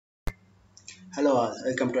Hello all,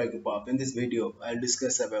 welcome to IQPOP. In this video, I'll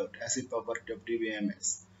discuss about acid property of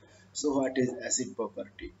DBMS. So what is acid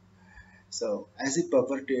property? So acid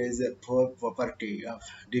property is a four property of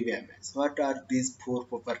DBMS. What are these four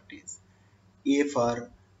properties? A for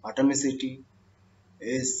atomicity,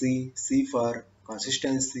 C for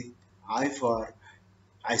consistency, I for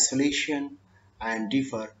isolation, and D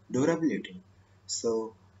for durability.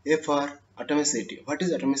 So A for atomicity. What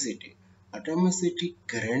is atomicity? Atomicity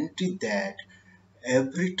guarantees that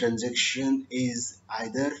every transaction is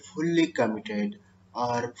either fully committed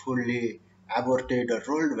or fully aborted or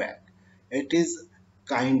rolled back. It is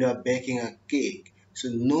kind of baking a cake. So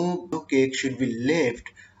no cake should be left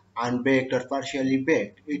unbaked or partially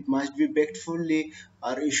baked. It must be baked fully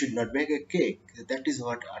or you should not bake a cake. That is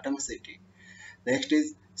what atomicity. Next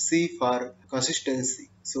is C for consistency.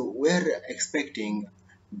 So we're expecting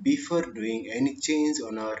before doing any change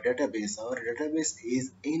on our database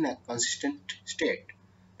is in a consistent state,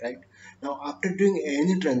 right? Now, after doing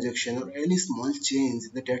any transaction or any small change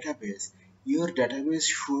in the database, your database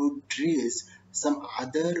should reach some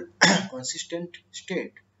other consistent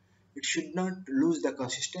state. It should not lose the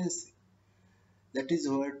consistency. That is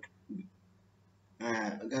what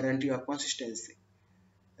guarantee of consistency.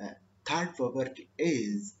 Uh, Third property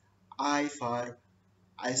is I for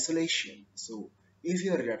isolation. So if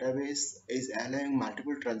your database is allowing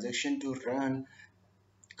multiple transactions to run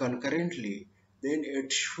concurrently, then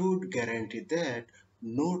it should guarantee that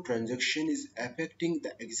no transaction is affecting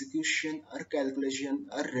the execution or calculation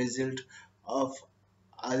or result of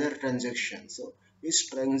other transactions. So each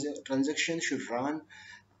transaction should run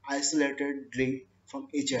isolatedly from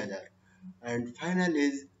each other. And final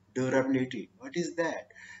is durability. What is that?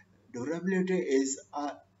 Durability is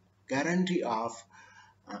a guarantee of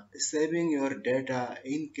saving your data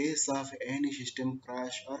in case of any system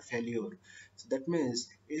crash or failure. So that means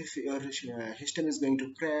if your system is going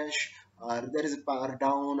to crash or there is a power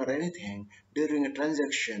down or anything during a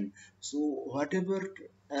transaction, so whatever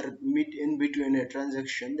are mid in between a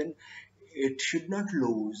transaction, then it should not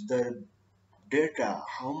lose the data,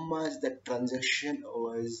 how much that transaction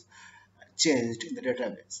was changed in the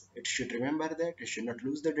database. It should remember that, it should not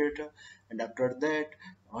lose the data, and after that,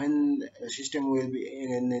 when the system will be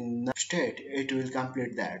in enough state, it will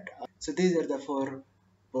complete that. So these are the four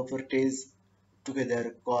properties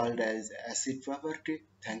together called as acid property.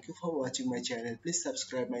 Thank you for watching my channel. Please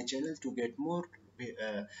subscribe my channel to get more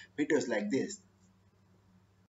videos like this.